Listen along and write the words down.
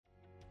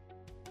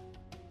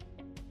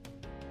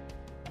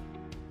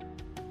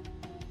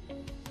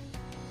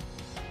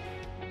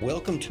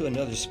Welcome to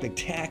another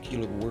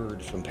spectacular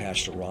word from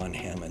Pastor Ron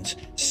Hammonds,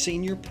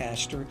 Senior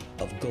Pastor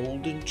of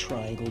Golden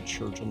Triangle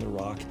Church on the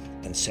Rock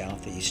in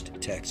Southeast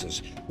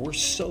Texas. We're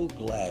so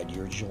glad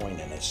you're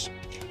joining us.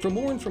 For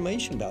more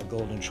information about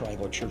Golden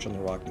Triangle Church on the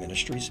Rock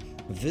Ministries,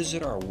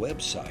 visit our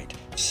website,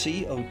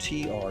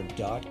 cotr.com.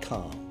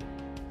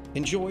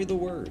 Enjoy the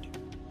word.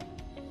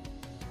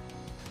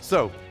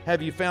 So,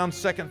 have you found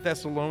 2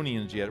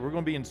 Thessalonians yet? We're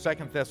going to be in 2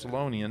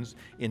 Thessalonians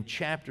in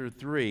chapter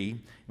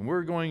 3, and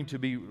we're going to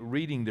be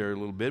reading there a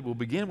little bit. We'll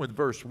begin with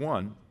verse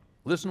 1.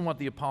 Listen to what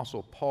the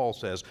Apostle Paul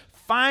says.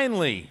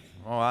 Finally,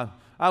 I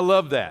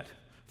love that.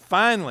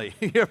 Finally.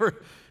 You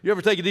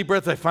ever take a deep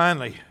breath and say,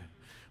 finally?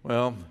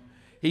 Well,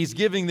 he's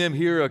giving them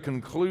here a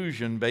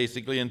conclusion,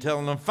 basically, and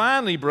telling them,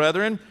 finally,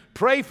 brethren,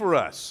 pray for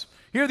us.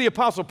 Here the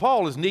Apostle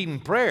Paul is needing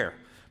prayer.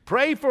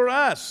 Pray for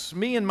us,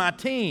 me and my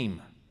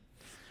team,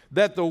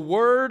 that the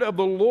word of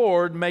the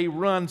Lord may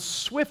run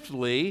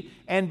swiftly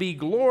and be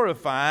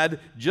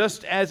glorified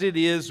just as it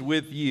is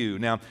with you.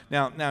 Now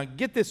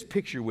get this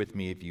picture with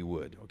me if you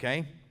would,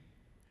 okay?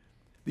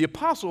 The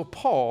Apostle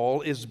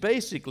Paul is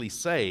basically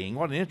saying,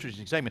 what an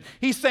interesting statement,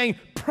 he's saying,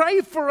 pray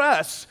for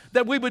us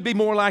that we would be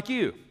more like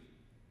you.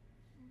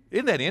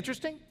 Isn't that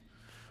interesting?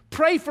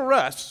 Pray for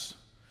us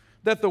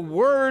that the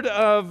word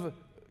of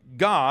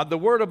God, the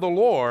word of the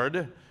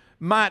Lord,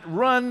 might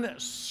run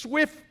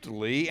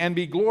swiftly and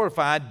be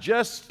glorified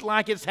just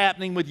like it's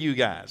happening with you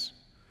guys.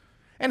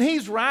 And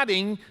he's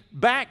writing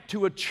back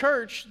to a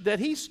church that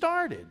he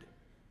started.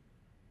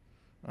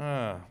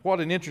 What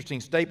an interesting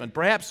statement.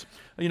 Perhaps,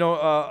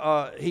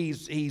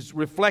 he's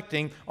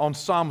reflecting on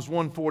Psalms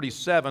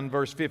 147,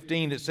 verse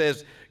 15. It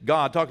says,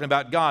 talking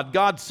about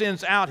God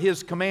sends out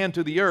His command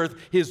to the earth.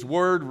 His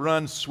word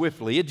runs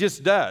swiftly. It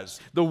just does.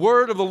 The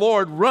word of the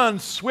Lord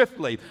runs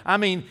swiftly. I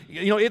mean,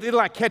 it'll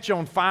like catch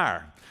on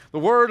fire. The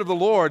word of the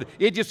Lord,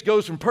 it just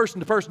goes from person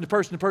to person to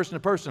person to person to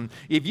person.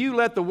 If you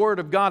let the word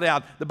of God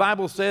out, the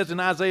Bible says in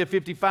Isaiah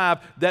 55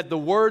 that the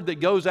word that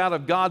goes out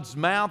of God's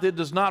mouth, it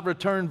does not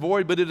return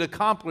void, but it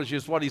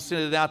accomplishes what He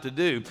sent it out to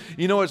do.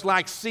 It's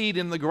like seed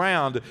in the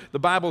ground. The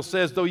Bible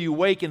says, though you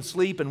wake and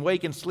sleep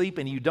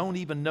and you don't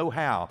even know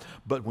how.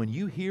 But when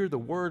you hear the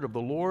word of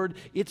the Lord,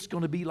 it's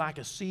going to be like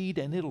a seed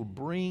and it'll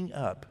bring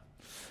up.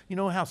 You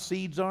know how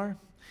seeds are?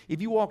 If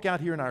you walk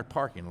out here in our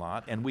parking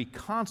lot, and we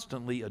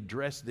constantly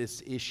address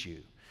this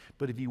issue,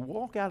 but if you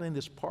walk out in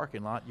this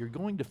parking lot, you're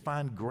going to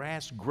find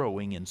grass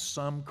growing in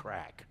some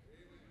crack.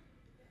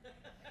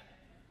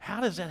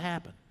 How does that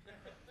happen?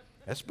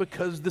 That's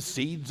because the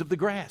seeds of the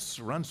grass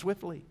run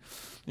swiftly.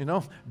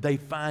 They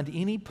find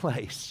any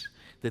place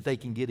that they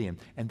can get in.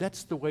 And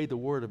that's the way the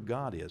Word of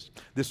God is.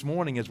 This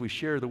morning, as we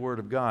share the Word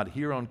of God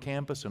here on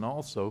campus, and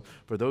also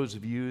for those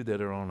of you that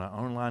are on an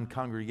online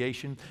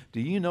congregation, do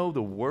you know the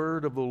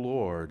Word of the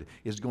Lord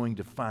is going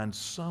to find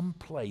some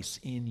place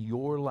in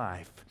your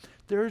life?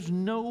 There's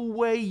no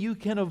way you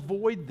can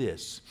avoid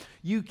this.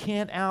 You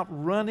can't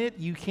outrun it.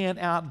 You can't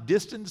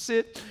outdistance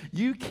it.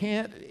 You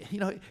can't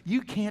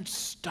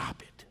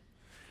stop it.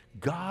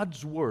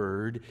 God's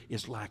word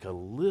is like a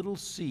little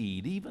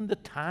seed, even the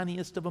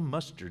tiniest of a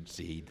mustard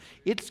seed.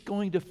 It's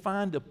going to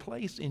find a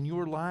place in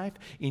your life,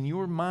 in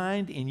your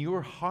mind, in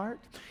your heart.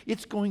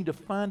 It's going to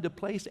find a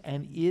place,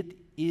 and it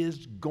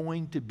is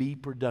going to be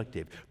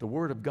productive. The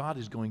word of God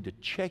is going to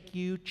check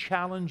you,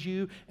 challenge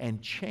you,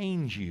 and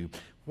change you.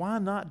 Why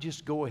not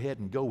just go ahead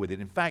and go with it?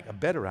 In fact, a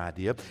better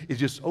idea is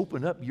just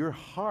open up your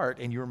heart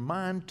and your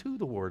mind to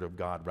the Word of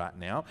God right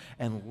now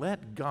and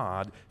let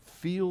God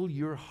fill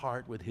your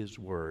heart with His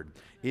Word.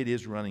 It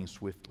is running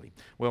swiftly.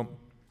 Well,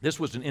 this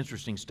was an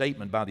interesting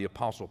statement by the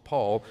Apostle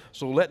Paul,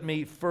 so let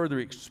me further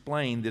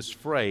explain this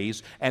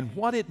phrase and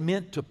what it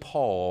meant to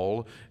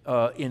Paul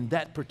in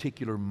that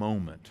particular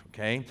moment,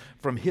 okay,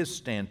 from his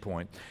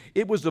standpoint.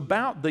 It was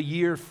about the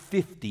year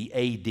 50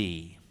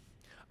 A.D.,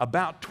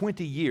 about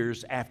 20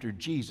 years after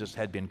Jesus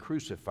had been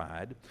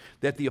crucified,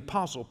 that the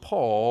Apostle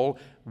Paul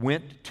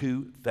went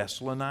to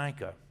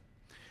Thessalonica.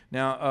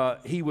 Now,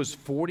 he was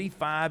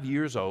 45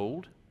 years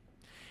old.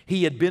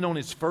 He had been on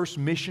his first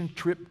mission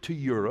trip to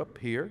Europe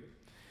here,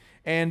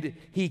 and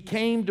he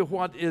came to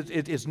what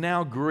is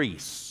now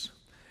Greece.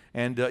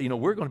 And,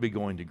 we're going to be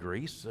going to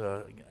Greece.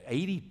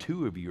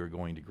 82 of you are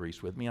going to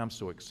Greece with me. I'm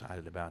so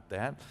excited about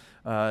that.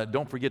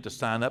 Don't forget to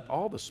sign up.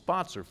 All the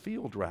spots are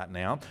filled right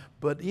now.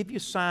 But if you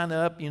sign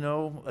up,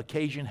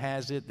 occasion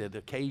has it that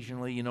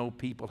occasionally,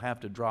 people have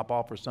to drop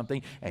off or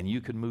something, and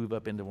you can move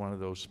up into one of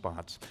those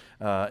spots.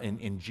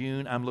 In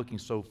June, I'm looking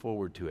so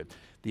forward to it.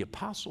 The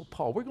Apostle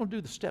Paul, we're going to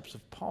do the steps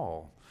of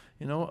Paul.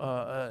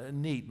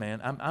 Neat,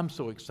 man. I'm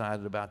so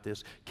excited about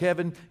this.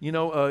 Kevin,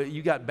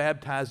 you got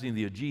baptized in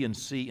the Aegean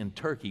Sea in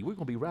Turkey. We're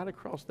going to be right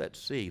across that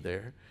sea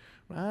there,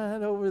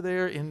 right over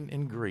there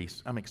in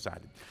Greece. I'm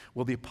excited.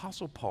 Well, the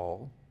Apostle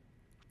Paul,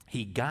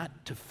 he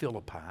got to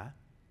Philippi,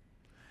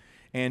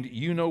 and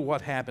you know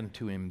what happened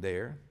to him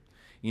there.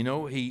 You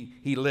know,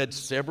 he led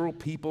several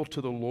people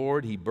to the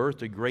Lord. He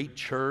birthed a great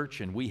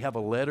church, and we have a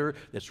letter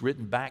that's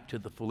written back to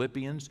the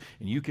Philippians.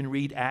 And you can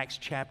read Acts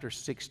chapter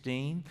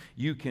 16.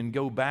 You can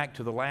go back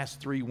to the last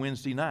 3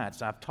 Wednesday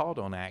nights I've taught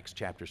on Acts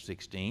chapter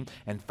 16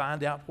 and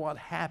find out what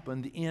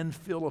happened in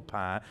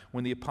Philippi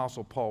when the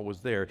Apostle Paul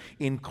was there,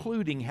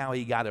 including how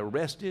he got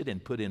arrested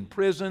and put in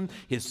prison.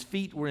 His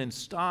feet were in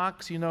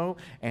stocks, you know,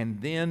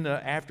 and then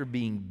after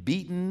being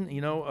beaten,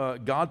 you know,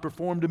 God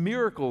performed a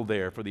miracle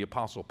there for the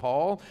Apostle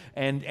Paul,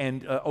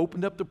 and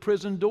opened up the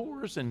prison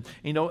doors, and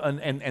you know,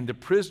 and the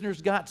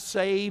prisoners got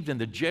saved, and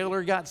the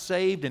jailer got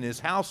saved, and his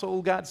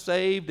household got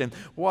saved, and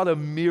what a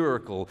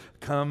miracle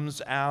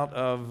comes out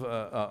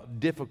of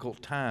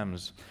difficult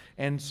times.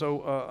 And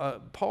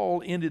so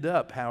Paul ended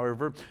up,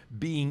 however,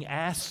 being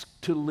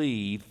asked to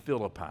leave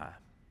Philippi,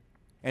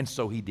 and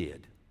so he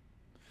did.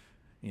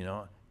 You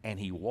know, and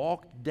he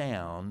walked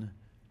down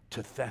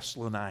to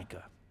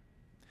Thessalonica.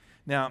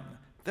 Now,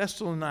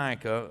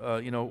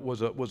 Thessalonica,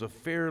 was a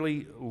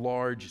fairly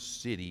large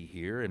city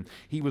here, and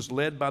he was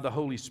led by the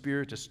Holy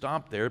Spirit to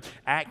stop there.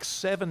 Acts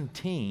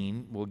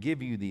 17 will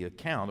give you the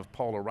account of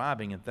Paul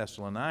arriving in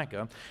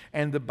Thessalonica,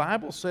 and the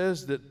Bible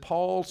says that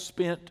Paul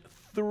spent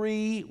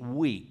 3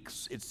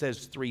 weeks. It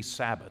says 3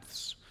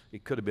 Sabbaths.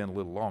 It could have been a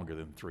little longer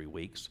than 3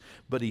 weeks,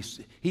 but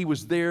he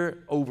was there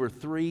over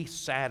 3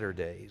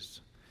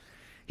 Saturdays.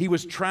 He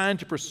was trying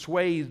to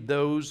persuade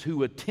those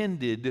who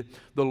attended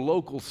the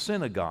local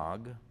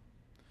synagogue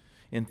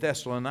in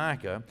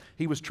Thessalonica.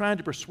 He was trying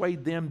to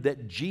persuade them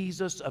that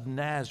Jesus of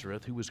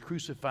Nazareth, who was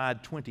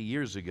crucified 20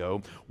 years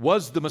ago,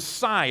 was the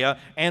Messiah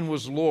and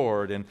was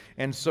Lord.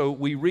 And so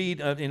we read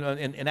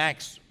in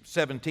Acts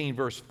 17,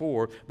 verse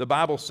 4, the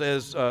Bible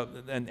says,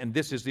 and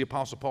this is the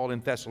Apostle Paul in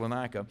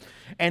Thessalonica,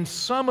 and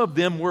some of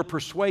them were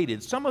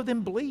persuaded. Some of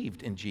them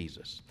believed in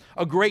Jesus.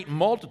 A great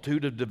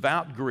multitude of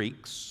devout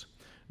Greeks,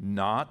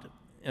 not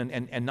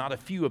a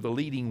few of the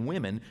leading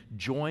women,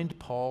 joined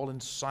Paul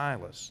and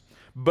Silas.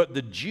 But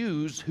the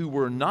Jews who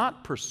were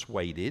not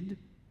persuaded,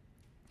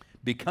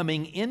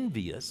 becoming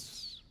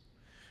envious,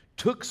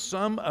 took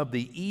some of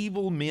the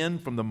evil men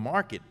from the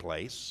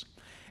marketplace,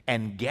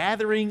 and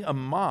gathering a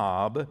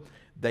mob,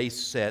 they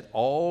set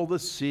all the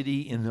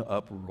city in an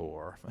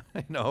uproar.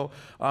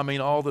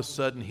 All of a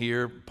sudden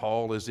here,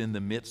 Paul is in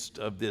the midst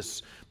of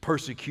this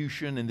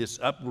persecution and this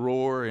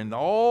uproar and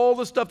all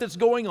the stuff that's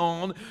going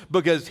on,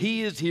 because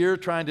he is here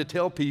trying to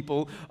tell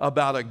people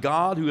about a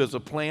God who has a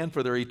plan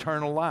for their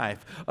eternal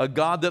life, a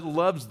God that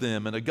loves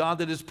them, and a God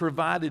that has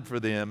provided for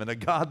them, and a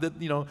God that,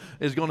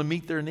 is going to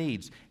meet their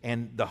needs.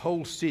 And the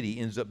whole city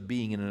ends up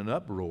being in an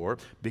uproar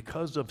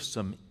because of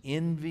some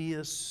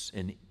envious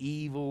and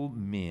evil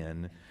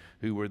men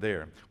who were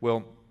there.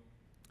 Well,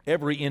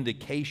 every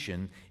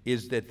indication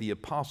is that the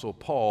Apostle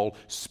Paul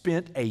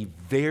spent a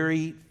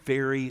very,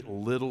 very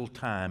little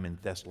time in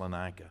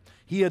Thessalonica.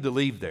 He had to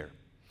leave there.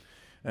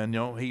 And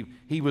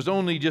he was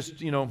only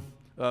just,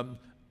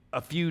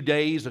 a few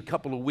days, a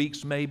couple of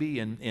weeks maybe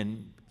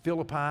in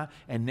Philippi,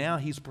 and now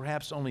he's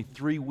perhaps only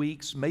 3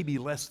 weeks, maybe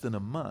less than a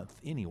month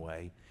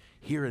anyway,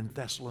 here in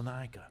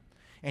Thessalonica.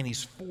 And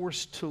he's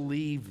forced to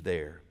leave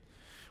there.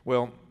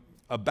 Well,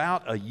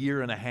 about a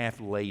year and a half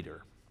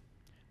later,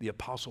 the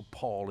Apostle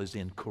Paul is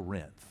in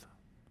Corinth.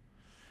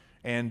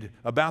 And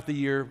about the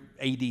year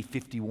AD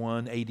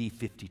 51, AD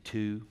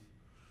 52,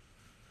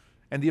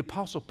 and the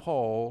Apostle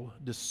Paul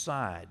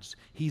decides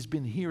he's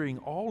been hearing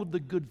all of the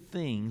good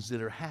things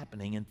that are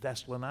happening in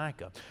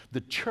Thessalonica. The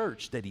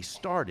church that he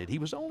started, he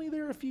was only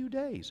there a few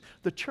days.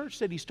 The church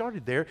that he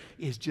started there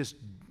is just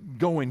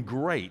going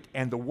great,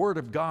 and the Word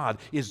of God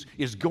is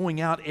going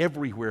out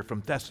everywhere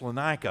from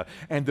Thessalonica.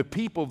 And the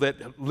people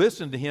that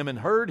listened to him and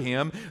heard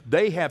him,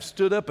 they have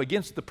stood up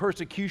against the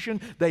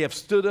persecution. They have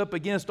stood up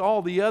against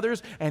all the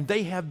others, and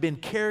they have been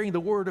carrying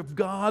the Word of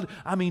God,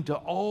 to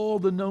all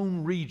the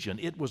known region.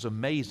 It was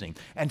amazing.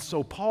 And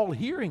so Paul,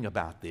 hearing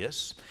about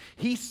this,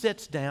 he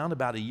sits down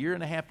about a year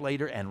and a half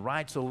later and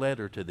writes a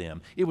letter to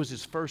them. It was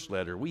his first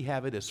letter. We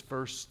have it as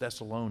 1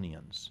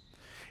 Thessalonians.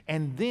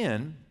 And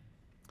then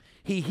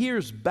he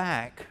hears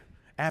back,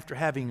 after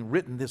having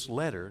written this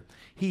letter,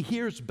 he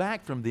hears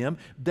back from them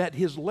that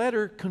his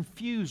letter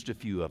confused a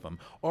few of them,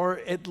 or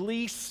at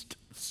least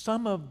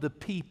some of the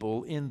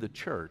people in the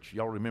church.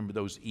 Y'all remember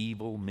those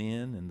evil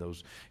men and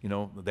those,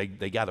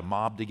 they got a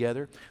mob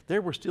together?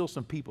 There were still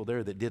some people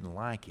there that didn't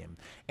like him.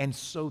 And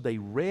so they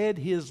read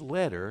his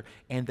letter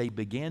and they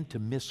began to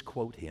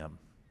misquote him.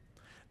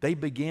 They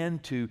began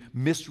to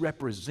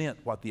misrepresent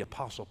what the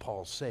Apostle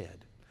Paul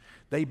said.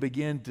 They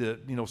began to,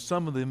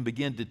 some of them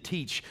began to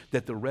teach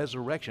that the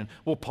resurrection,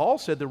 well, Paul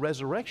said the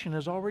resurrection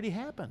has already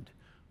happened.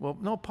 Well,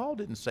 no, Paul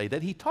didn't say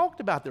that. He talked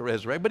about the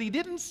resurrection, but he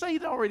didn't say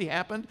it already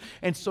happened.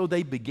 And so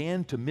they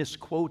began to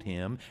misquote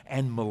him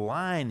and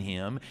malign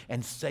him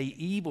and say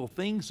evil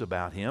things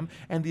about him.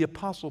 And the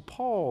Apostle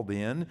Paul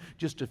then,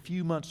 just a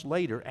few months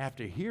later,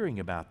 after hearing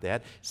about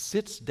that,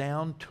 sits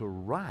down to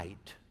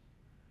write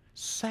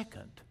 2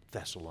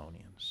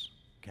 Thessalonians,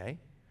 okay?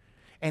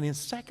 And in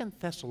 2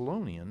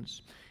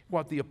 Thessalonians,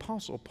 what the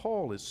Apostle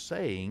Paul is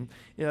saying,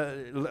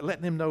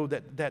 letting them know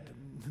that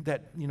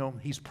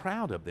he's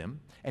proud of them,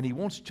 and he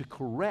wants to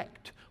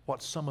correct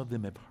what some of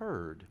them have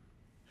heard.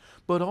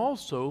 But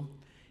also,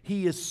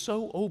 he is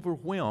so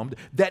overwhelmed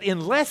that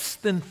in less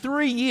than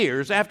 3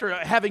 years, after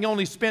having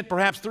only spent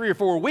perhaps 3 or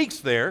 4 weeks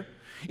there,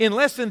 in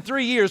less than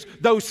 3 years,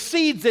 those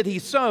seeds that he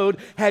sowed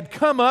had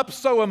come up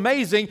so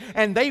amazing,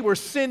 and they were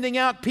sending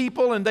out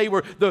people, and they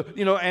were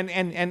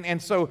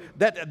so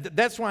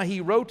that's why he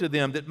wrote to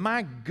them that,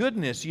 my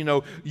goodness,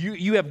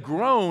 you have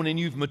grown and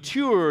you've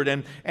matured,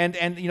 and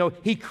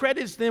he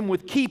credits them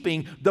with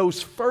keeping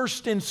those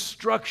first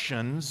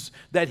instructions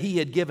that he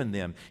had given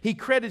them. He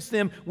credits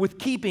them with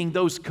keeping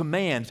those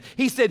commands.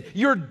 He said,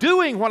 you're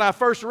doing what I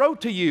first wrote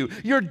to you.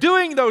 You're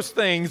doing those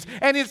things,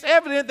 and it's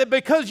evident that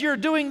because you're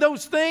doing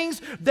those things,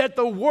 that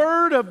the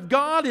Word of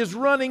God is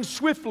running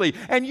swiftly,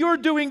 and you're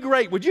doing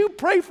great. Would you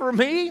pray for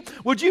me?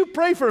 Would you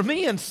pray for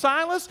me and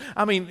Silas?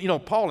 I mean,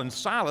 Paul and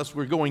Silas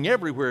were going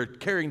everywhere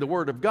carrying the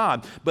Word of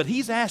God, but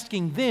he's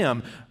asking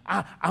them,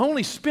 I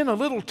only spent a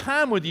little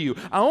time with you.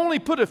 I only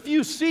put a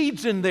few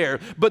seeds in there,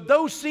 but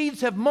those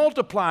seeds have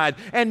multiplied,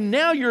 and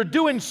now you're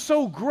doing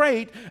so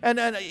great, and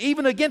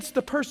even against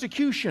the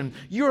persecution,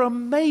 you're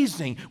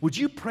amazing. Would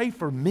you pray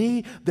for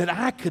me that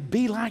I could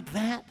be like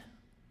that?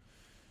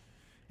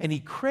 And he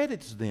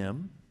credits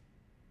them.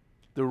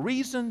 The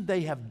reason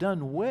they have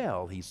done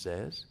well, he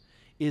says,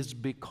 is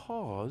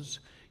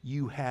because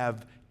you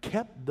have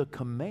kept the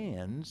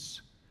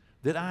commands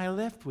that I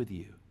left with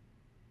you.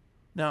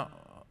 Now,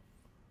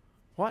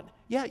 what?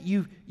 Yeah,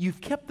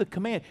 you've kept the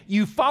command.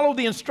 You followed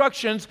the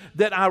instructions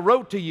that I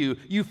wrote to you.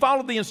 You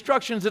followed the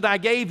instructions that I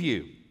gave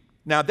you.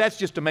 Now, that's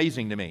just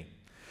amazing to me.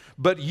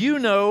 But you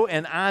know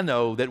and I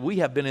know that we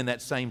have been in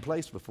that same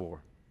place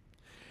before.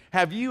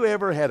 Have you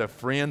ever had a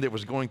friend that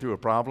was going through a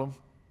problem?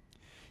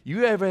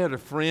 You ever had a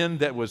friend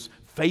that was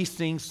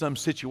facing some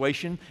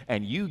situation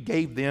and you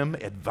gave them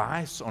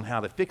advice on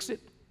how to fix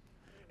it?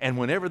 And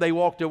whenever they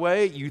walked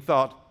away, you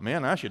thought,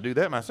 man, I should do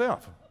that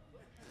myself.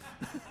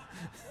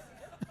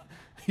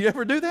 You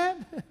ever do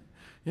that?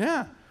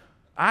 Yeah.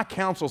 I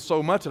counsel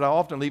so much that I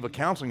often leave a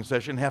counseling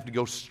session and have to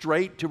go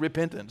straight to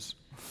repentance.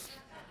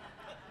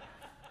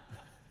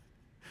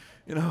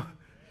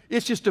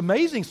 It's just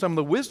amazing some of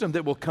the wisdom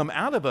that will come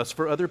out of us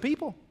for other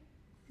people.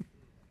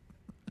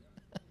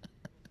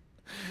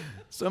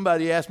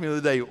 Somebody asked me the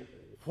other day,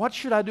 what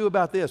should I do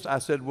about this? I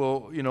said,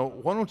 well,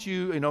 why don't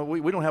you,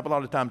 we don't have a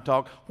lot of time to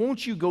talk. Why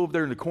don't you go over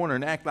there in the corner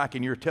and act like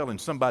you're telling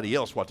somebody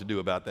else what to do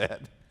about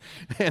that?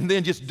 And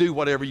then just do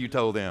whatever you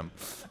told them.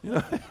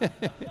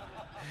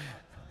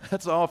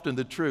 That's often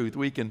the truth.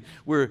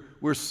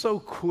 We're so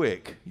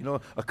quick.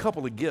 A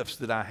couple of gifts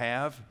that I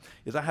have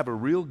is I have a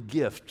real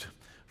gift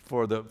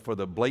for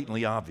the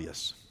blatantly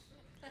obvious.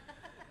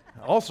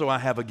 Also, I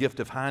have a gift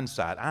of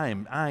hindsight. I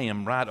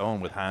am right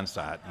on with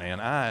hindsight, man.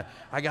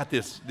 I got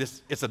this.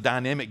 It's a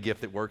dynamic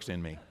gift that works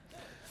in me.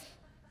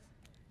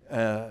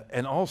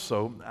 And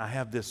also, I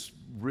have this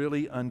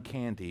really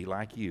uncanny,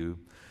 like you,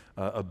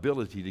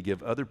 ability to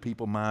give other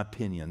people my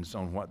opinions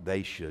on what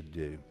they should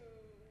do.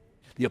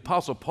 The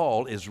Apostle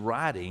Paul is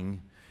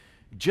writing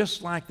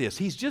just like this.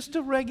 He's just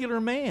a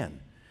regular man.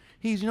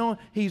 He's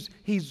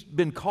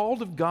been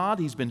called of God.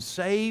 He's been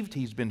saved.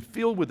 He's been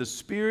filled with the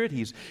Spirit.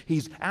 He's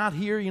out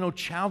here,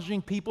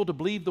 challenging people to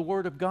believe the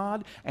Word of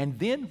God. And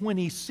then when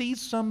he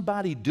sees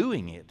somebody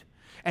doing it,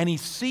 and he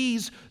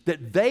sees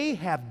that they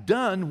have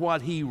done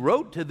what he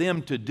wrote to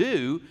them to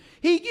do,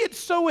 he gets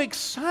so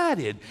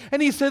excited.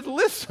 And he said,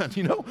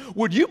 listen,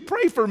 would you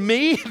pray for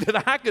me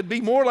that I could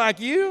be more like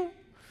you?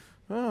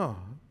 Oh,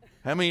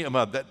 how many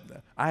about that?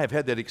 I have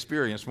had that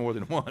experience more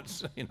than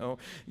once.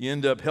 You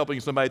end up helping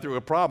somebody through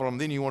a problem,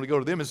 then you want to go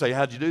to them and say,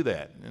 how'd you do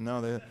that?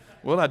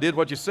 Well, I did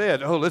what you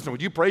said. Oh, listen,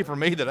 would you pray for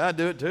me that I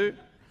do it too?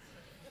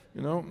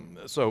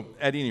 So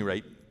at any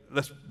rate,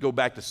 let's go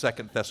back to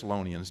 2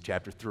 Thessalonians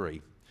chapter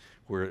 3,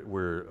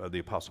 where the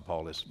Apostle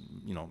Paul is,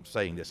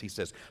 saying this. He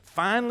says,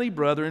 finally,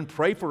 brethren,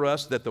 pray for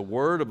us that the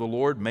word of the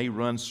Lord may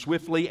run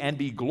swiftly and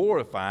be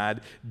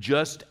glorified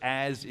just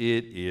as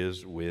it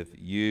is with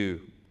you.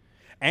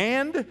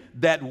 And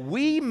that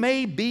we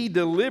may be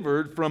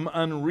delivered from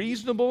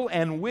unreasonable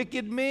and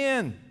wicked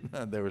men.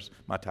 There was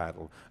my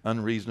title,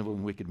 Unreasonable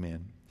and Wicked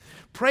Men.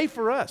 Pray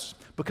for us,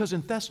 because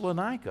in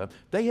Thessalonica,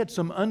 they had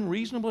some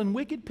unreasonable and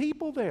wicked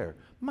people there.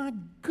 My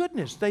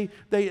goodness, they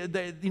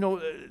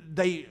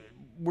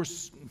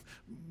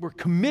were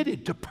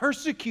committed to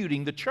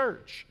persecuting the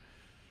church.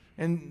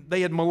 And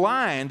they had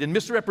maligned and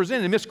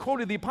misrepresented and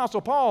misquoted the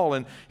Apostle Paul.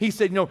 And he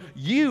said,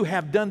 you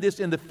have done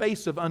this in the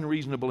face of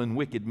unreasonable and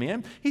wicked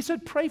men. He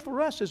said, pray for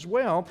us as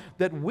well,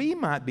 that we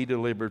might be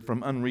delivered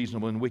from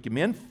unreasonable and wicked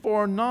men,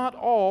 for not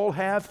all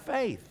have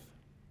faith.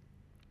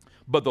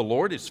 But the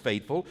Lord is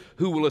faithful,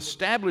 who will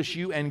establish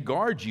you and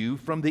guard you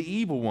from the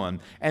evil one.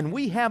 And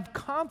we have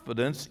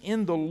confidence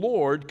in the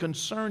Lord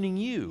concerning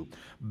you,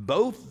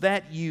 both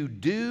that you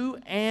do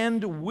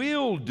and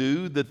will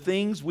do the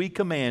things we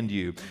command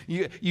you.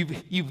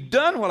 You've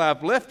done what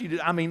I've left you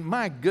to. I mean,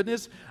 my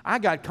goodness, I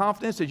got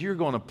confidence that you're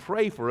going to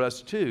pray for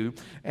us too.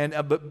 And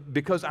but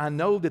because I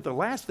know that the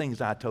last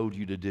things I told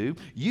you to do,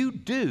 you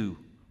do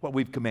what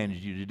we've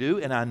commanded you to do,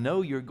 and I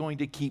know you're going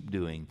to keep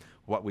doing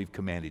what we've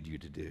commanded you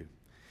to do.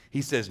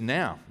 He says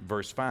now,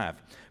 verse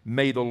 5,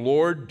 may the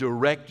Lord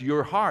direct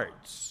your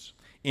hearts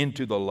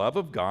into the love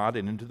of God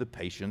and into the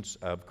patience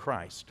of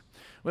Christ.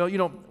 Well,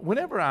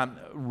 whenever I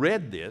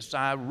read this,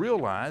 I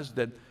realized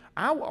that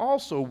I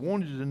also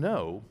wanted to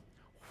know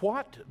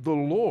what the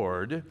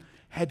Lord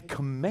had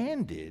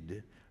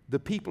commanded the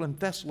people in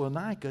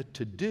Thessalonica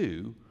to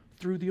do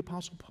through the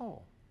Apostle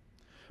Paul.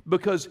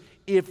 Because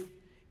if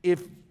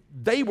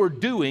they were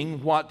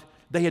doing what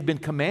they had been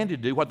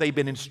commanded to do, what they'd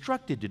been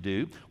instructed to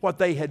do, what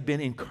they had been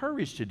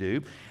encouraged to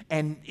do,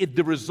 and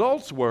the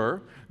results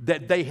were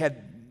that they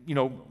had,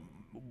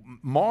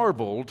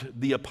 marveled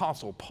the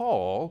Apostle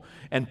Paul,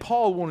 and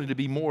Paul wanted to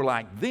be more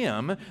like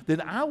them,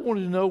 then I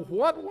wanted to know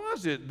what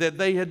was it that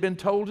they had been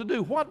told to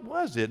do? What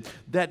was it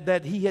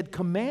that he had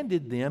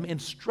commanded them,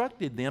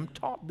 instructed them,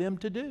 taught them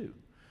to do?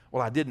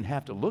 Well, I didn't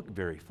have to look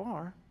very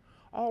far.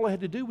 All I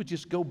had to do was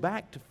just go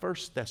back to 1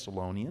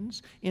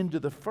 Thessalonians, into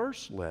the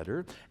first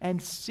letter,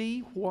 and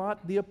see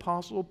what the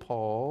Apostle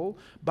Paul,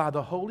 by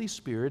the Holy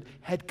Spirit,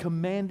 had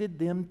commanded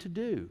them to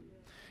do.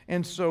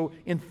 And so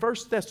in 1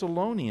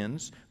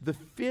 Thessalonians, the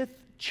 5th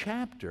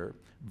chapter,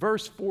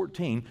 verse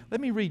 14, let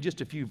me read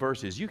just a few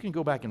verses. You can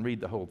go back and read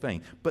the whole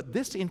thing. But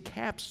this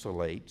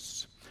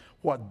encapsulates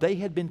what they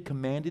had been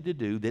commanded to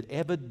do that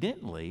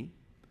evidently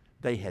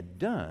they had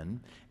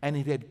done, and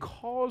it had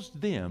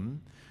caused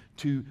them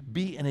to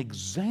be an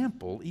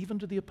example even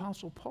to the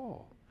Apostle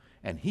Paul.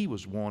 And he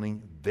was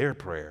wanting their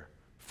prayer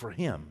for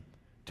him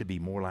to be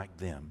more like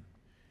them.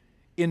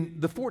 In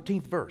the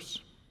 14th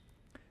verse,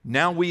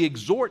 now we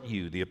exhort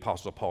you, the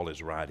Apostle Paul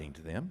is writing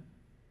to them,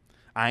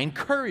 I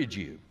encourage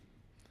you,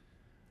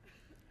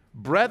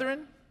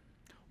 brethren,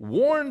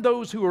 warn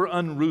those who are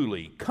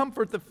unruly,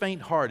 comfort the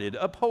faint-hearted,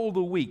 uphold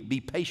the weak,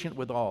 be patient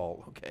with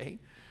all. Okay?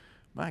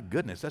 My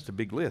goodness, that's a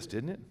big list,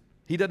 isn't it?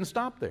 He doesn't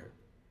stop there.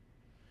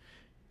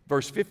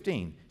 Verse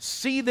 15,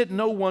 see that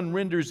no one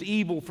renders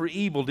evil for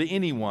evil to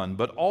anyone,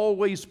 but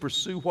always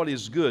pursue what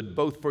is good,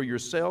 both for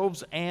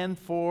yourselves and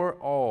for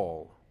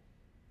all.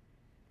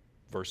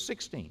 Verse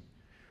 16,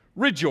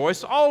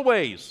 rejoice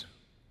always.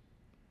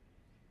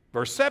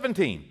 Verse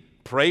 17,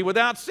 pray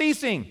without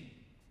ceasing.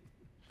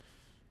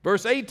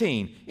 Verse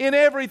 18, in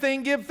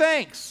everything give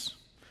thanks,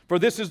 for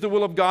this is the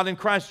will of God in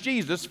Christ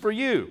Jesus for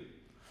you.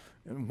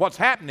 And what's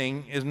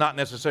happening is not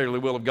necessarily the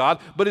will of God,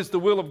 but it's the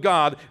will of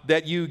God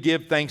that you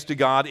give thanks to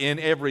God in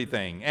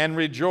everything, and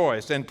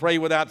rejoice, and pray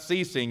without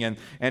ceasing,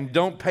 and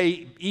don't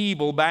pay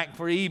evil back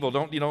for evil.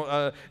 Don't,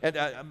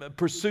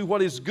 pursue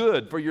what is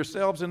good for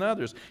yourselves and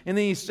others. And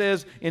then he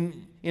says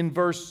in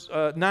verse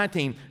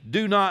 19,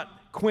 do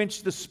not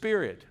quench the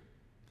Spirit.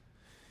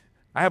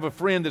 I have a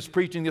friend that's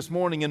preaching this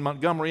morning in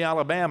Montgomery,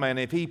 Alabama, and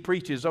if he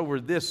preaches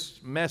over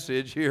this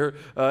message here,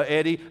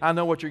 Eddie, I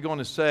know what you're going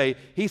to say.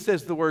 He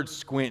says the word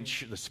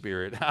squinch the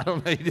Spirit. I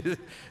don't know.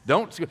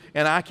 Don't,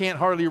 and I can't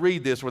hardly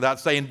read this without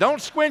saying, don't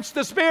squinch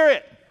the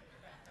Spirit.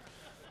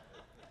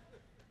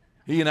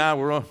 He and I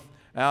were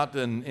out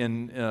in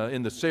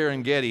the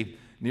Serengeti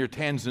near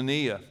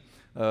Tanzania.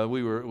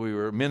 We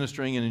were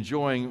ministering and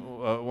enjoying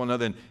one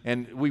another,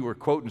 and we were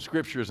quoting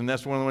scriptures, and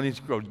that's one of the ones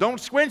he quotes.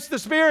 Don't squinch the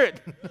Spirit.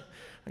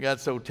 I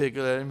got so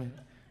tickled at him.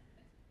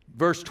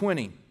 Verse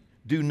 20,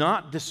 do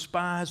not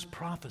despise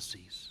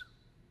prophecies.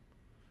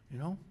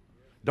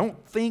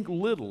 Don't think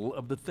little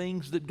of the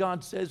things that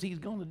God says he's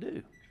going to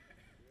do.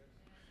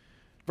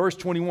 Verse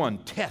 21,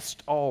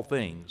 test all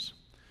things.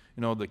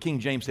 The King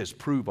James says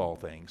prove all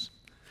things.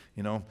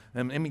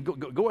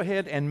 Go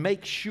ahead and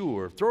make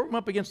sure, throw them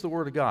up against the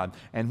Word of God.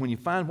 And when you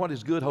find what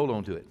is good, hold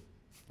on to it.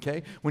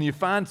 Okay? When you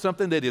find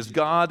something that is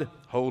God,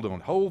 hold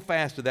on. Hold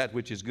fast to that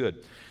which is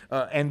good.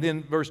 And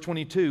then verse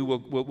 22,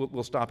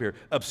 we'll stop here.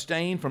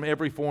 Abstain from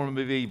every form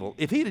of evil.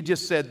 If he'd have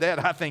just said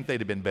that, I think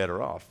they'd have been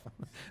better off.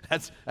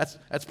 That's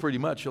pretty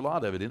much a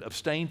lot of it.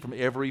 Abstain from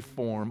every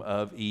form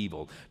of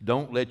evil.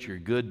 Don't let your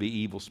good be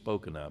evil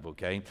spoken of,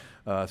 okay?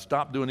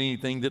 Stop doing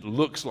anything that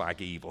looks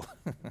like evil.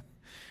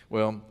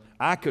 Well,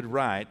 I could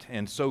write,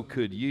 and so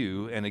could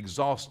you, an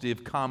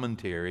exhaustive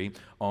commentary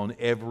on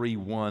every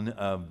one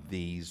of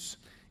these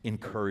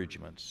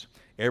encouragements,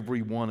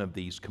 every one of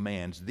these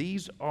commands.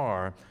 These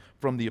are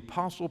from the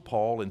Apostle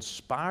Paul,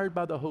 inspired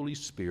by the Holy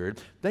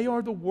Spirit. They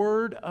are the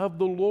word of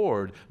the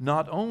Lord,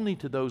 not only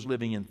to those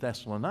living in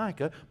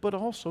Thessalonica, but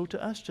also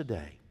to us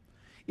today.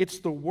 It's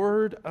the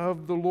word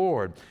of the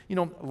Lord.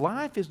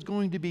 Life is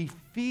going to be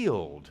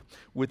filled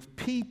with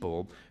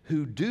people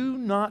who do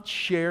not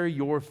share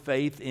your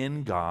faith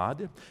in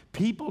God,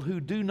 people who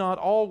do not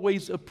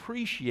always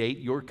appreciate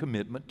your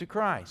commitment to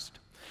Christ.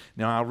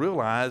 Now, I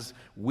realize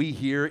we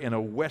here in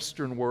a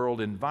Western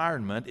world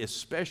environment,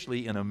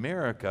 especially in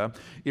America,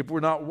 if we're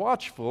not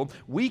watchful,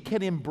 we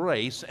can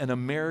embrace an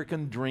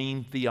American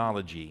dream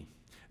theology.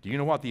 Do you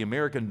know what the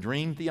American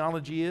dream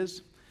theology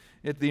is?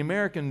 The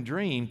American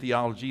dream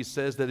theology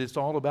says that it's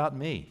all about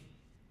me,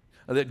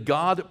 that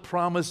God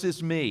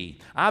promises me.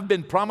 I've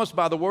been promised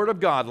by the Word of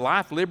God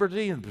life,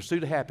 liberty, and the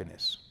pursuit of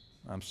happiness.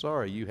 I'm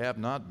sorry, you have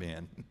not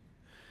been.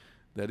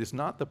 That is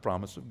not the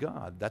promise of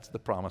God. That's the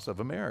promise of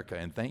America.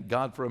 And thank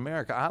God for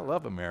America. I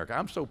love America.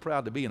 I'm so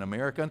proud to be an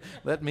American.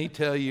 Let me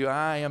tell you,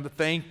 I am.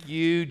 Thank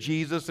you,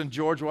 Jesus and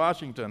George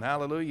Washington.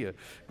 Hallelujah.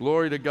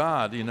 Glory to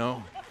God, you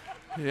know.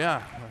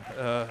 Yeah.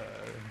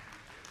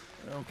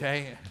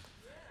 Okay.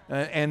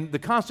 And the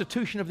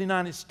Constitution of the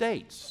United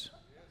States,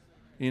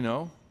 you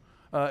know,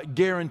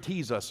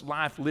 guarantees us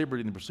life, liberty,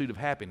 and the pursuit of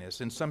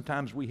happiness. And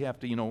sometimes we have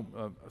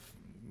to,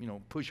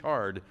 push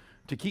hard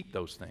to keep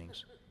those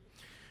things.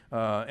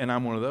 And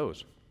I'm one of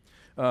those.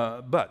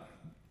 But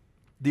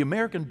the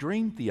American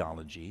dream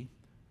theology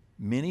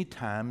many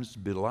times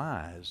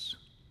belies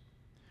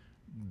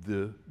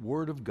the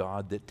Word of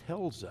God that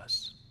tells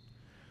us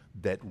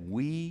that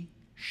we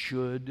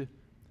should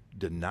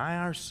deny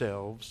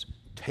ourselves,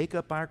 take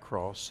up our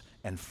cross,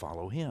 and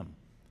follow Him.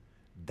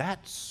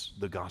 That's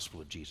the gospel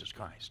of Jesus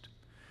Christ.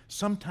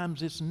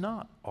 Sometimes it's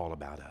not all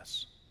about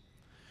us.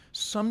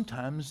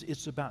 Sometimes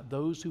it's about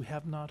those who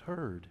have not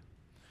heard.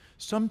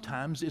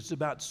 Sometimes it's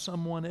about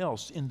someone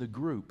else in the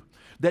group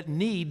that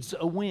needs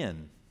a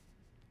win.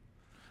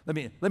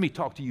 Let me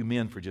talk to you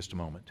men for just a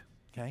moment,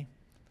 okay?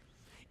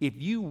 If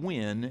you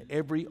win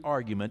every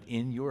argument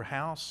in your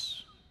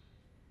house,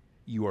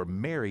 you are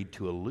married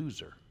to a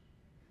loser.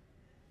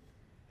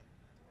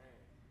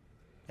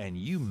 And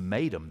you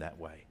made them that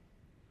way.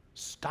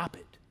 Stop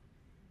it.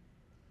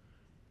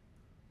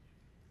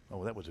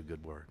 Oh, that was a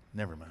good word.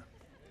 Never mind.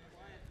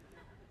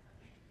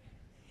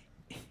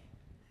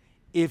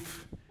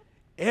 If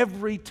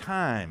every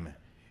time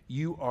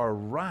you are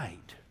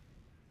right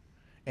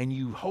and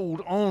you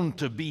hold on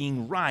to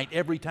being right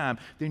every time,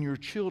 then your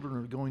children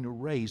are going to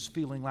raise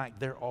feeling like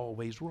they're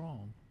always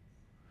wrong.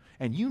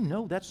 And you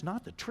know that's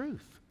not the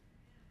truth.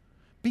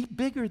 Be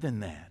bigger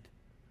than that.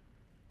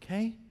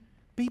 Okay?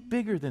 Be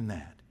bigger than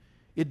that.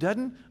 It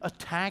doesn't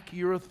attack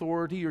your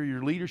authority or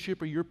your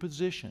leadership or your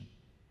position.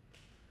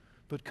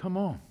 But come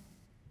on.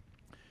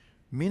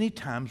 Many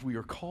times we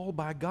are called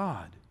by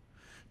God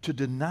to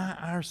deny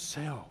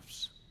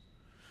ourselves,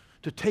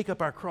 to take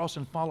up our cross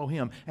and follow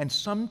Him. And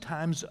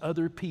sometimes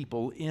other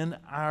people in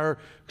our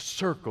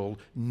circle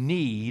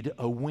need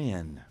a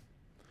win.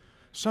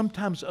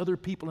 Sometimes other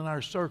people in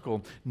our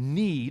circle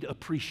need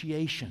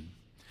appreciation.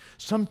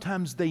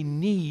 Sometimes they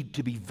need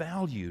to be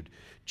valued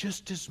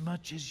just as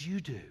much as you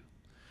do.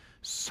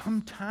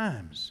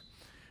 Sometimes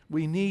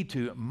we need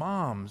to,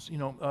 moms,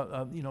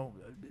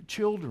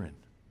 children.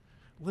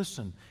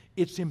 Listen,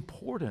 it's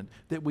important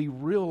that we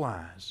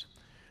realize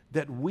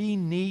that we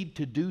need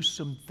to do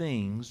some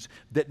things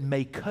that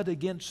may cut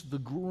against the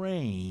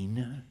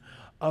grain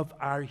of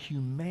our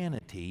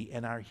humanity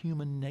and our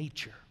human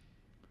nature.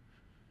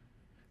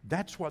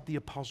 That's what the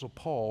Apostle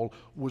Paul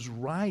was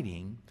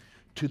writing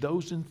to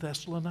those in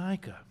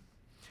Thessalonica.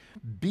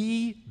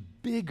 Be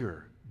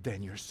bigger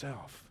than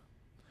yourself.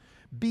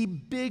 Be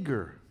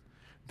bigger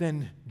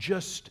than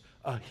just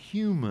a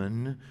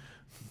human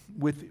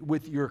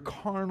with your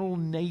carnal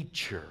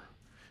nature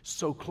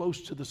so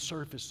close to the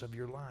surface of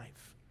your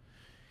life.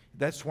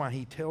 That's why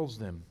he tells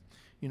them,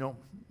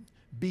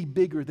 be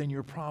bigger than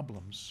your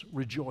problems.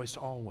 Rejoice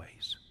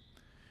always.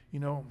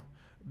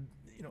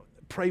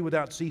 Pray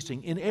without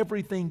ceasing. In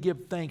everything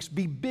give thanks.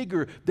 Be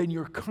bigger than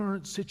your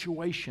current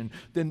situation,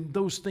 than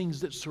those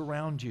things that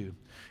surround you.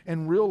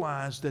 And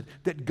realize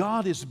that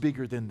God is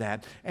bigger than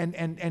that.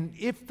 And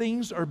if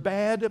things are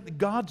bad,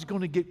 God's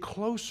going to get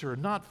closer,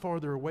 not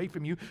farther away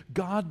from you.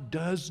 God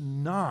does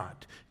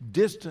not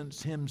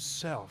distance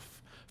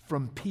Himself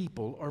from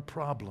people or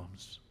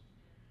problems.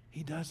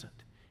 He doesn't.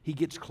 He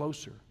gets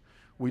closer.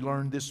 We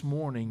learned this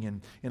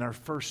morning in our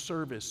first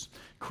service,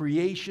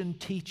 creation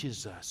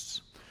teaches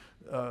us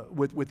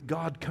with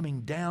God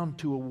coming down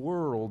to a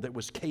world that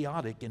was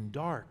chaotic and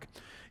dark.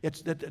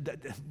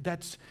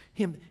 That's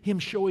Him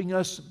showing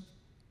us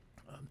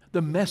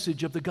the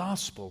message of the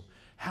gospel.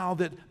 How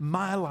that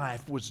my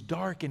life was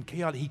dark and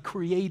chaotic. He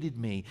created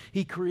me.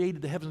 He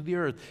created the heavens and the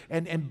earth.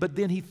 But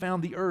then He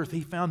found the earth.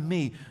 He found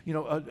me,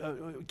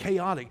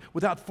 chaotic,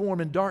 without form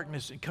and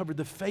darkness. It covered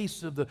the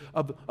face of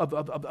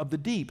the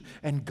deep.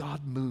 And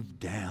God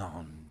moved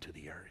down to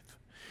the earth.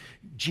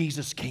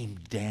 Jesus came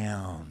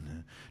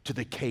down to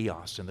the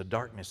chaos and the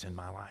darkness in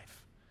my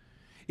life.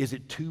 Is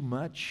it too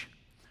much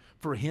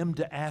for Him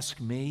to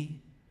ask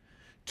me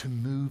to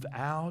move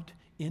out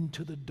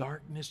into the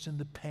darkness and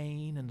the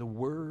pain and the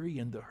worry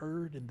and the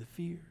hurt and the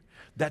fear?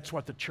 That's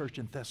what the church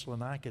in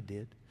Thessalonica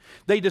did.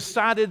 They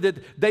decided that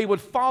they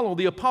would follow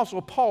the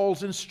Apostle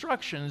Paul's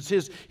instructions,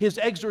 his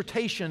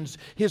exhortations,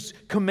 his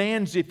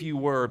commands, if you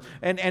were.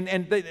 And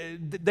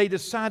they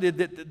decided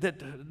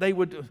that they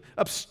would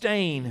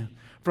abstain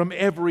from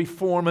every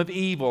form of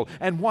evil.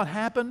 And what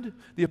happened?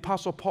 The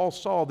Apostle Paul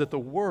saw that the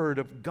Word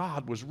of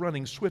God was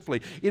running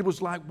swiftly. It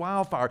was like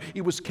wildfire.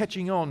 It was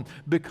catching on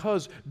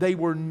because they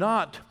were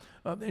not,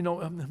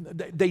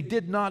 they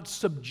did not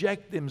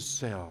subject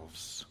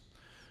themselves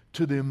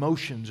to the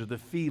emotions or the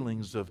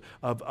feelings of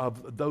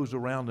those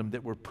around them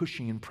that were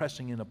pushing and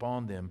pressing in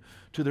upon them,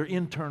 to their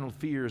internal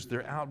fears,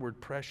 their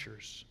outward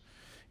pressures.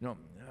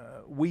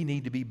 We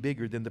need to be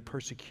bigger than the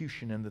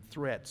persecution and the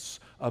threats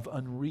of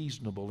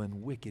unreasonable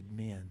and wicked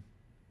men.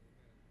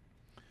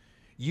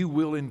 You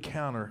will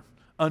encounter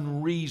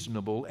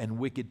unreasonable and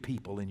wicked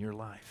people in your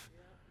life.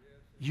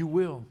 You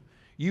will.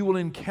 You will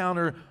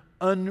encounter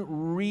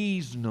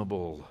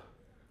unreasonable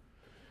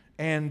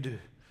and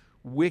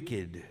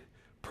wicked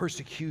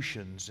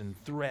persecutions and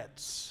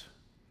threats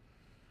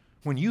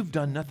when you've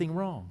done nothing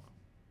wrong.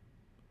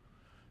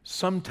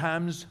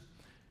 Sometimes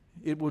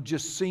it will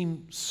just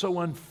seem so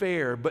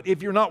unfair, but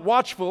if you're not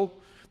watchful,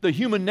 the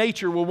human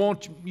nature will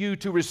want you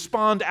to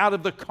respond out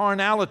of the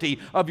carnality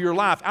of your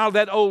life, out of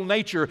that old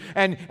nature,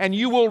 and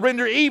you will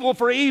render evil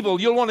for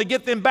evil. You'll want to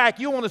get them back.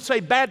 You'll want to say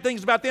bad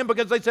things about them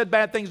because they said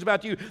bad things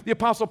about you. The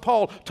Apostle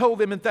Paul told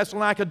them in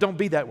Thessalonica, don't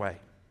be that way.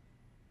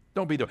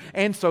 Don't be that way.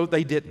 And so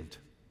they didn't,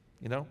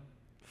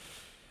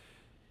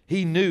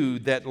 He knew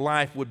that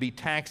life would be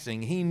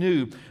taxing. He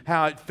knew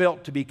how it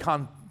felt to be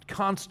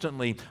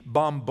constantly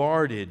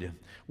bombarded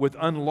with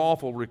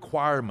unlawful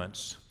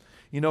requirements.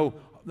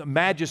 The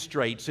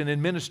magistrates and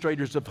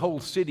administrators of whole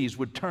cities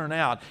would turn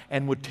out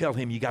and would tell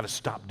him, you got to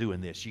stop doing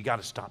this, you got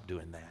to stop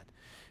doing that.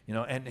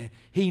 And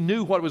he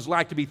knew what it was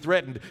like to be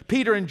threatened.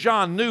 Peter and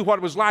John knew what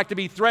it was like to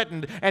be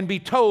threatened and be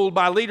told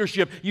by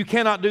leadership, you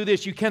cannot do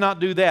this, you cannot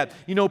do that.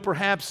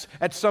 Perhaps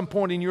at some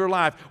point in your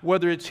life,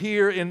 whether it's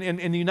here in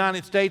the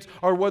United States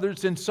or whether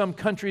it's in some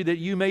country that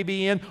you may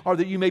be in or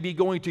that you may be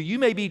going to, you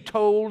may be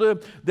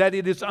told that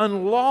it is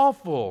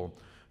unlawful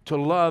to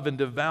love and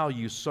to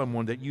value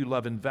someone that you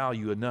love and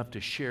value enough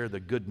to share the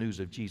good news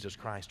of Jesus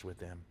Christ with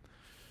them.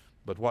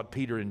 But what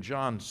Peter and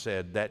John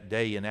said that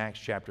day in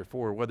Acts chapter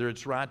 4, whether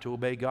it's right to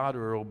obey God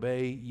or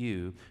obey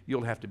you,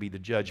 you'll have to be the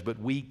judge. But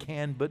we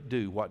can but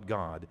do what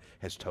God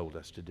has told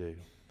us to do.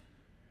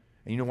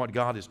 And you know what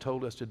God has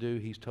told us to do?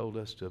 He's told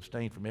us to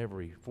abstain from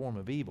every form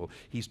of evil.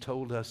 He's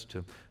told us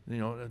to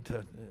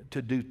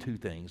do two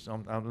things.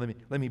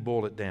 Let me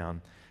boil it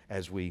down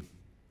as we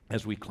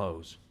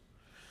close.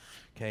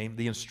 Okay,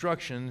 the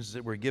instructions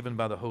that were given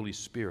by the Holy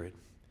Spirit.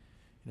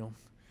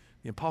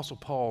 The Apostle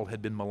Paul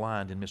had been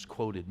maligned and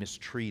misquoted,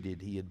 mistreated.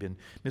 He had been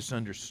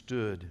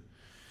misunderstood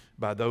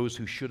by those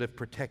who should have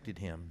protected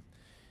him.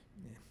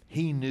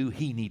 He knew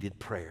he needed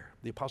prayer.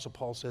 The Apostle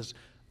Paul says,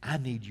 I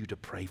need you to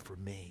pray for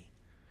me,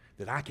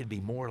 that I can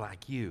be more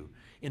like you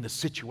in the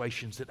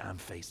situations that I'm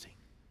facing.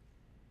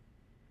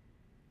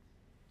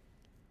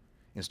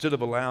 Instead of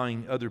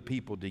allowing other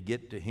people to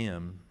get to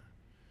him,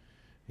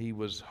 he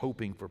was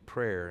hoping for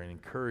prayer and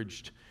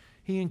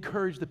he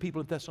encouraged the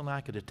people in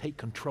Thessalonica to take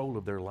control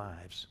of their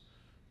lives.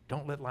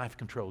 Don't let life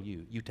control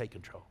you. You take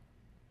control.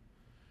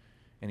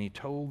 And he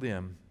told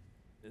them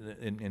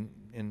in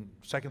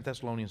 2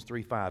 Thessalonians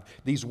 3:5,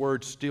 these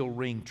words still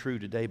ring true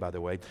today, by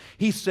the way.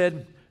 He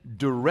said,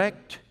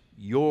 direct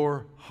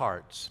your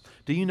hearts.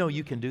 Do you know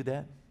you can do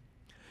that?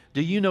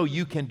 Do you know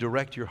you can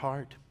direct your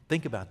heart?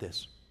 Think about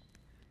this.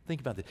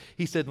 Think about this.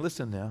 He said,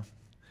 listen now,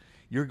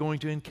 you're going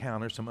to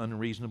encounter some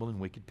unreasonable and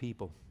wicked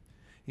people.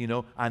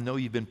 I know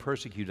you've been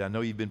persecuted. I know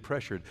you've been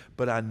pressured.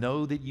 But I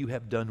know that you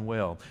have done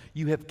well.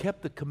 You have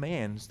kept the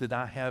commands that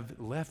I have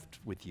left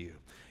with you.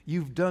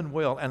 You've done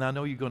well, and I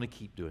know you're going to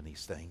keep doing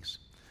these things.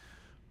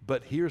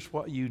 But here's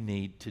what you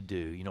need to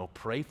do.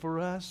 Pray for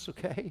us,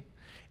 okay?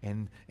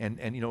 And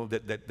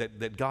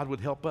that God would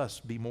help us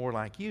be more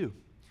like you.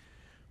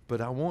 But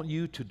I want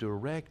you to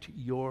direct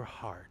your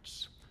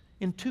hearts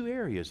in two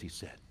areas, he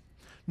said.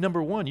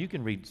 Number one, you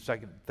can read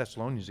 2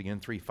 Thessalonians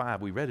again,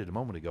 3:5. We read it a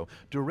moment ago.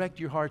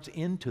 Direct your hearts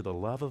into the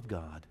love of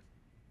God.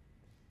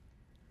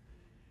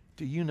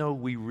 Do you know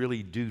we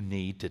really do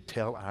need to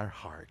tell our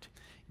heart,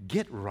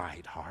 get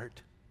right,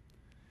 heart.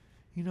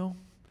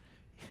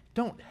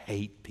 Don't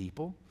hate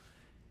people,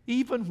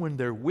 even when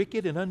they're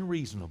wicked and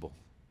unreasonable.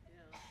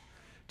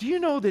 Do you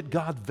know that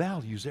God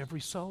values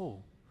every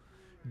soul?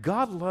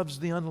 God loves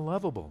the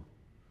unlovable.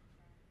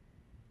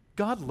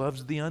 God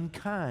loves the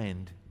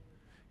unkind.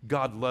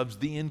 God loves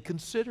the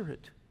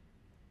inconsiderate.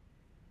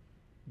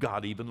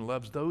 God even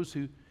loves those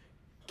who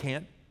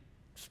can't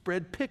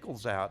spread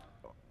pickles out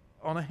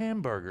on a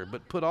hamburger,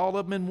 but put all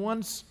of them in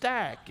one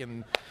stack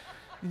and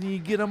you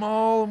get them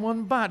all in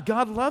one bite.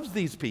 God loves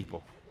these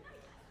people.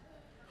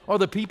 Or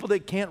the people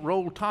that can't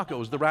roll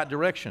tacos the right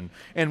direction.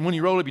 And when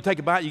you roll it, you take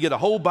a bite, you get a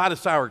whole bite of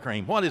sour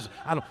cream. What is,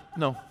 I don't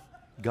know.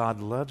 God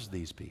loves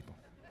these people.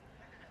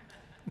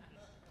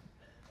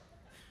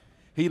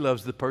 He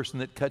loves the person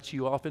that cuts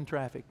you off in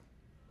traffic.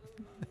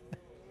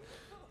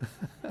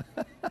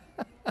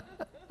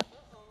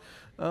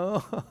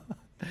 Oh,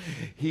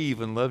 he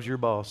even loves your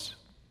boss.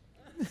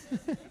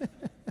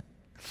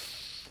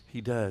 He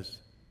does.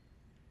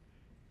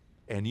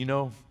 And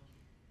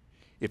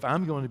if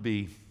I'm going to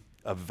be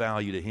of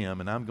value to him,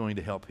 and I'm going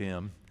to help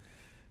him.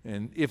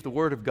 And if the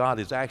Word of God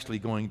is actually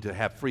going to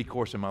have free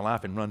course in my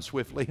life and run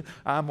swiftly,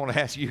 I'm going to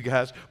ask you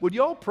guys, would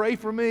y'all pray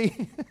for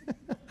me?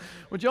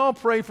 Would y'all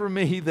pray for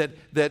me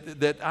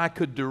that I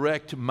could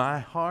direct my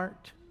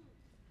heart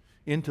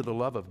into the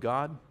love of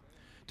God,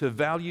 to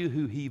value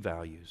who he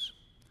values,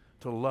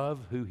 to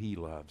love who he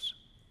loves,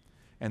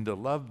 and to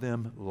love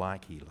them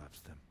like he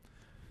loves them?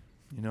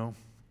 You know,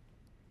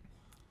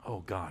 oh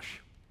gosh,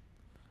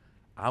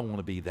 I want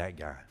to be that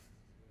guy.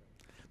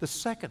 The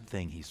second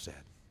thing he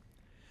said,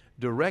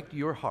 direct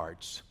your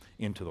hearts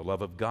into the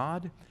love of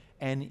God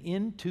and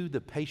into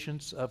the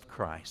patience of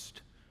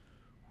Christ.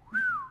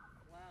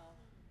 Wow.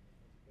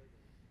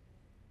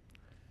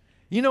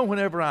 You know,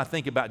 whenever I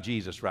think about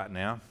Jesus right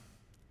now,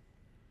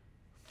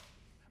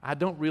 I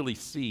don't really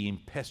see him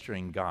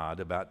pestering God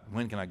about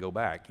when can I go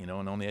back, and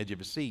on the edge of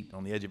his seat,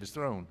 on the edge of his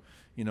throne,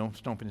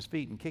 stomping his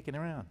feet and kicking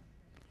around.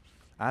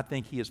 I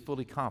think he is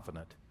fully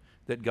confident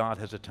that God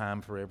has a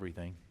time for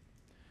everything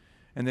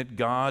and that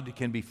God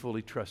can be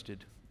fully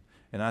trusted.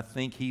 And I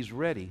think he's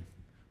ready,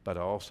 but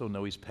I also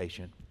know he's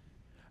patient.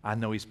 I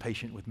know he's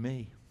patient with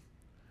me.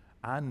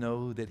 I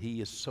know that he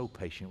is so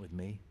patient with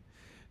me.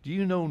 Do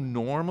you know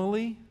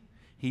normally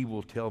he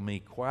will tell me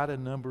quite a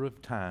number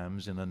of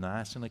times in a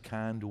nice and a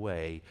kind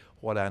way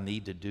what I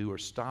need to do or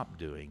stop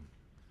doing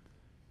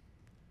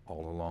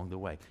all along the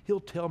way. He'll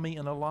tell me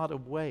in a lot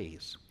of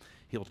ways.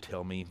 He'll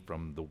tell me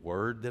from the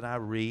word that I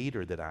read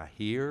or that I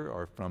hear,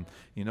 or from,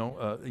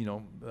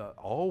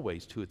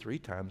 always 2 or 3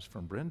 times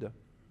from Brenda.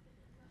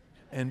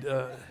 And,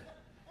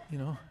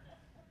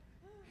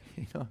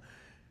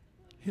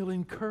 he'll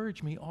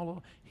encourage me all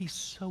along. He's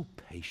so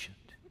patient.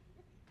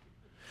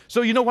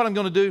 So you know what I'm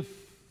going to do?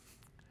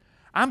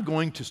 I'm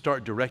going to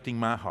start directing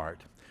my heart.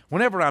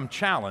 Whenever I'm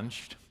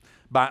challenged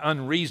by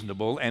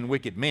unreasonable and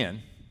wicked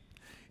men,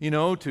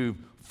 to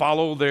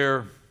follow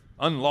their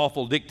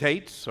unlawful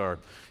dictates, or,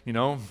 you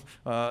know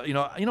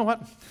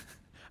what?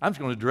 I'm just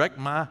going to direct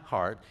my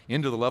heart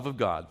into the love of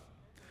God.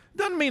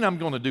 Doesn't mean I'm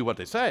going to do what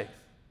they say.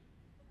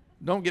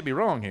 Don't get me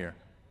wrong here.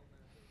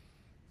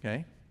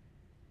 Okay?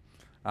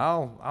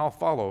 I'll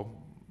follow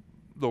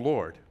the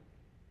Lord.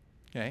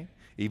 Okay?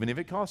 Even if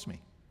it costs me.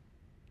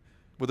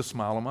 With a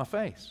smile on my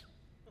face.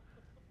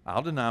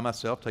 I'll deny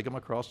myself, take up my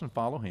cross, and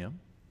follow him.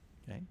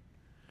 Okay?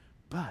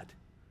 But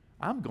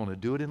I'm going to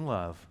do it in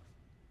love.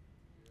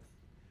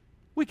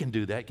 We can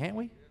do that, can't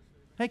we?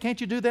 Hey,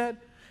 can't you do that?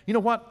 You know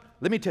what?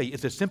 Let me tell you,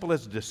 it's as simple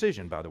as a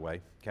decision, by the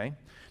way. Okay?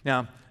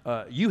 Now,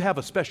 you have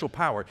a special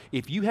power.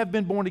 If you have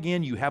been born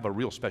again, you have a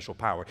real special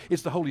power.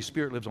 It's the Holy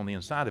Spirit lives on the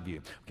inside of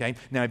you. Okay?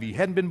 Now, if you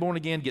hadn't been born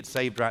again, get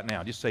saved right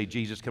now. Just say,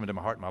 Jesus, come into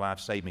my heart and my life,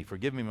 save me.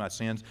 Forgive me my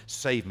sins,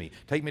 save me.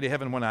 Take me to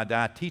heaven when I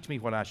die. Teach me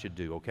what I should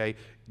do. Okay?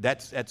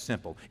 That's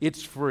simple.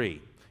 It's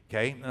free.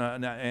 Okay?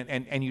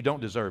 And you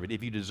don't deserve it.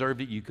 If you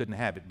deserved it, you couldn't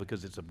have it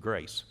because it's of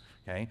grace.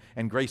 Okay?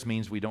 And grace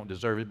means we don't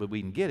deserve it, but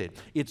we can get it.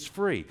 It's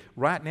free.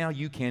 Right now,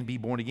 you can be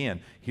born again.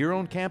 Here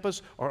on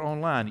campus or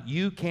online,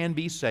 you can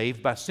be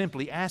saved by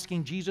simply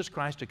asking Jesus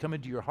Christ to come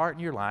into your heart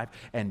and your life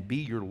and be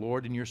your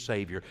Lord and your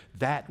Savior.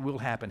 That will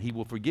happen. He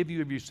will forgive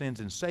you of your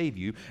sins and save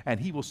you, and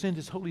He will send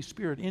His Holy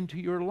Spirit into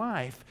your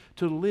life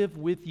to live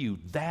with you.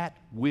 That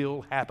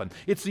will happen.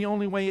 It's the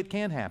only way it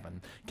can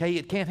happen. Okay?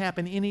 It can't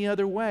happen any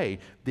other way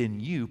than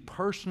you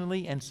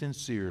personally and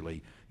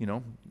sincerely.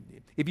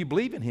 If you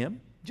believe in Him,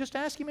 just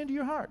ask Him into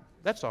your heart.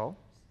 That's all.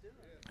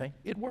 Okay?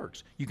 It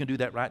works. You can do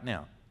that right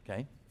now.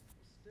 Okay?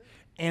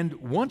 And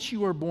once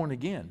you are born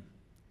again,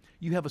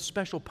 you have a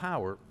special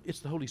power. It's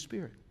the Holy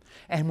Spirit.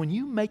 And when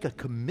you make a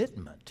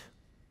commitment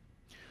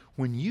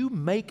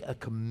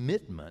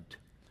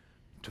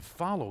to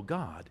follow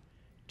God,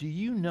 do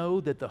you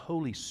know that the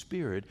Holy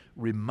Spirit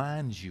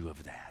reminds you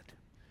of that?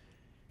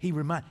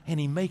 And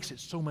He makes it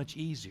so much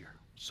easier.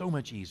 So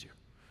much easier.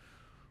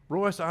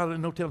 Royce, I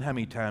don't know telling how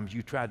many times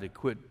you tried to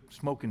quit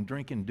smoking,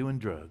 drinking, doing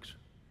drugs.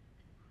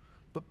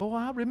 But boy,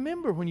 I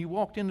remember when you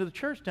walked into the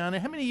church down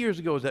there. How many years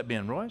ago has that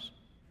been, Royce?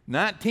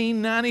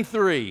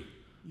 1993.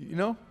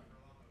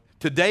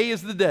 Today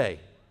is the day.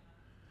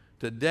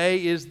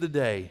 Today is the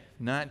day,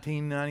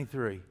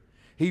 1993.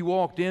 He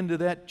walked into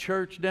that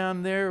church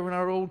down there in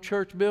our old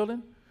church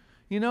building.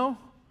 He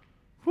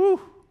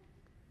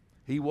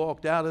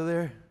walked out of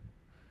there.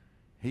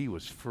 He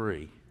was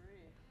free.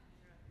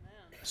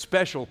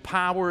 Special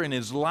power in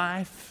his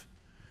life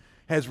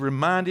has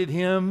reminded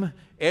him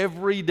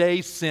every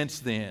day since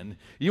then.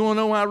 You want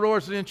to know why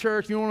Royce is in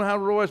church? You want to know how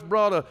Royce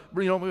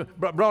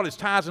brought his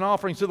tithes and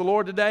offerings to the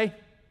Lord today?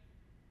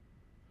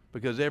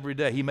 Because every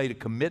day he made a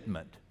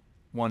commitment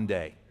one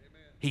day. Amen.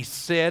 He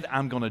said,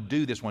 I'm going to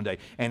do this one day.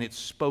 And it's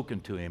spoken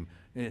to him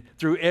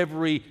through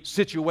every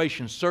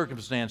situation,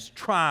 circumstance,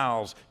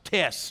 trials,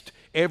 test.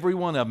 Every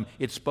one of them,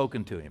 it's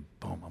spoken to him.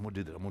 Boom, I'm going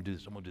to do this, I'm going to do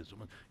this, I'm going to do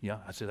this. Yeah,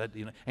 I said that,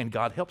 and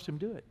God helps him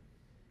do it.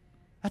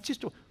 That's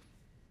just,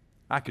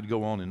 I could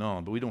go on and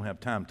on, but we don't have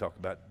time to talk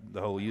about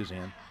the whole use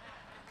in.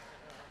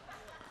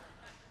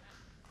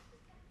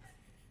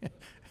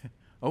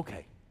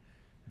 Okay,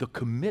 the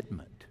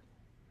commitment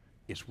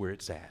is where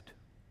it's at.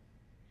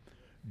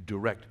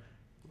 Direct.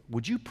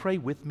 would you pray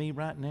with me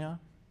right now?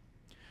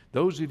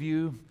 Those of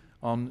you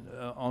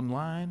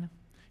online,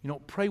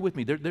 pray with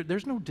me.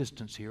 There's no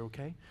distance here,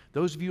 okay?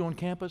 Those of you on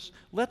campus,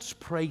 let's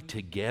pray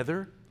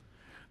together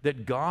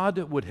that God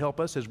would help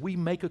us as we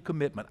make a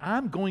commitment.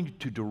 I'm going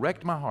to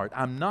direct my heart.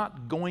 I'm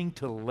not going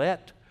to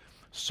let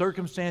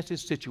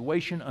circumstances,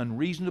 situation,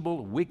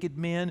 unreasonable, wicked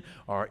men,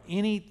 or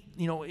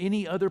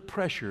any other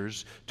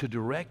pressures to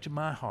direct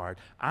my heart.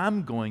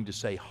 I'm going to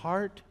say,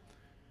 heart,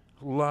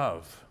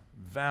 love,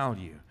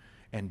 value,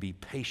 and be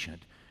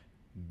patient.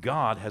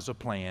 God has a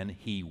plan.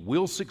 He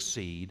will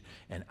succeed,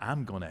 and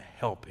I'm going to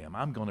help him.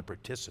 I'm going to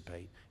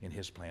participate in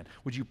his plan.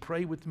 Would you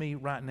pray with me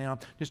right now?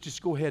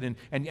 Just go ahead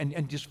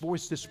and just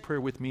voice this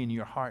prayer with me in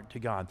your heart to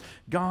God.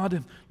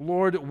 God,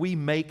 Lord, we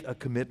make a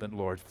commitment,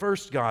 Lord.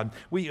 First, God,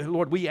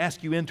 we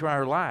ask you into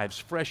our lives,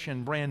 fresh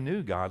and brand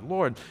new, God.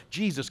 Lord,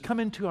 Jesus,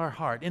 come into our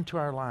heart, into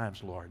our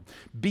lives, Lord.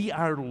 Be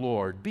our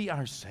Lord. Be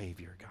our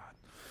Savior, God.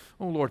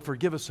 Oh, Lord,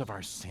 forgive us of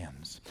our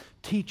sins.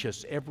 Teach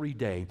us every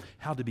day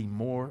how to be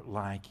more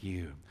like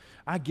you.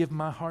 I give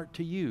my heart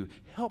to you.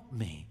 Help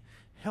me,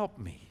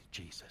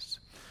 Jesus.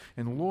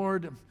 And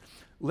Lord,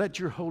 let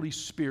your Holy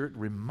Spirit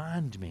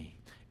remind me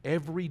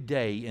every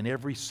day in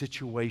every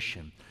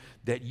situation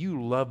that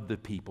you love the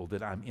people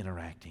that I'm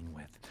interacting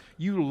with.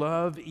 You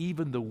love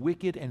even the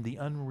wicked and the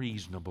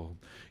unreasonable.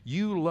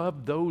 You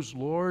love those,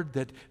 Lord,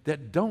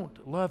 that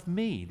don't love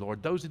me,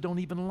 Lord, those that don't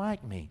even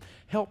like me.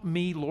 Help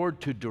me, Lord,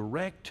 to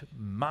direct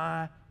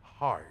my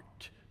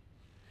heart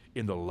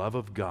in the love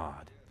of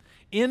God,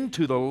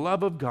 into the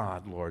love of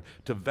God, Lord,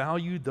 to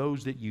value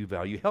those that you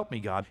value. Help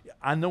me, God.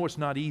 I know it's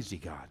not easy,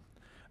 God.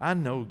 I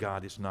know,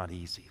 God, it's not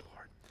easy,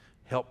 Lord.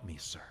 Help me,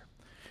 sir.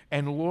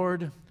 And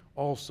Lord,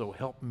 also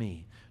help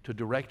me to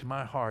direct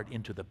my heart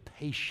into the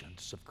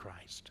patience of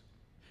Christ.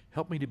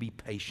 Help me to be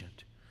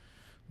patient,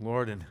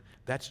 Lord, and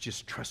that's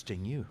just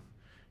trusting you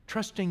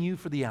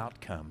for the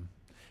outcome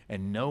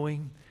and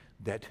knowing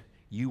that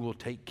you will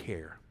take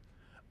care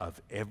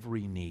of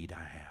every need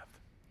I have.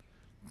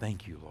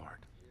 Thank you,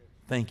 Lord.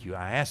 Thank you.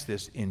 I ask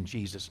this in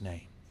Jesus'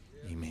 name.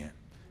 Amen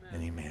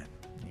and amen.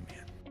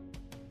 Amen.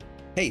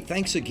 Hey,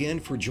 thanks again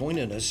for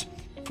joining us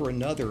for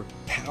another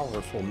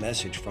powerful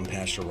message from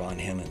Pastor Ron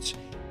Hammonds.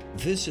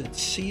 Visit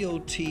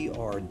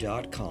cotr.com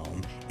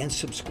and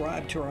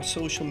subscribe to our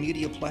social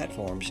media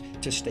platforms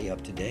to stay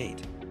up to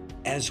date.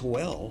 As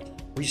well,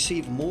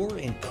 receive more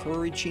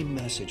encouraging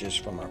messages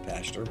from our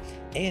pastor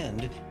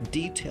and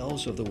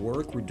details of the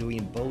work we're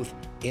doing both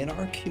in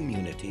our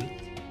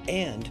community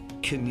and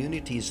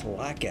communities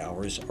like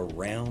ours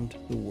around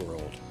the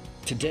world.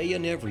 Today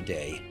and every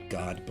day,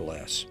 God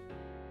bless.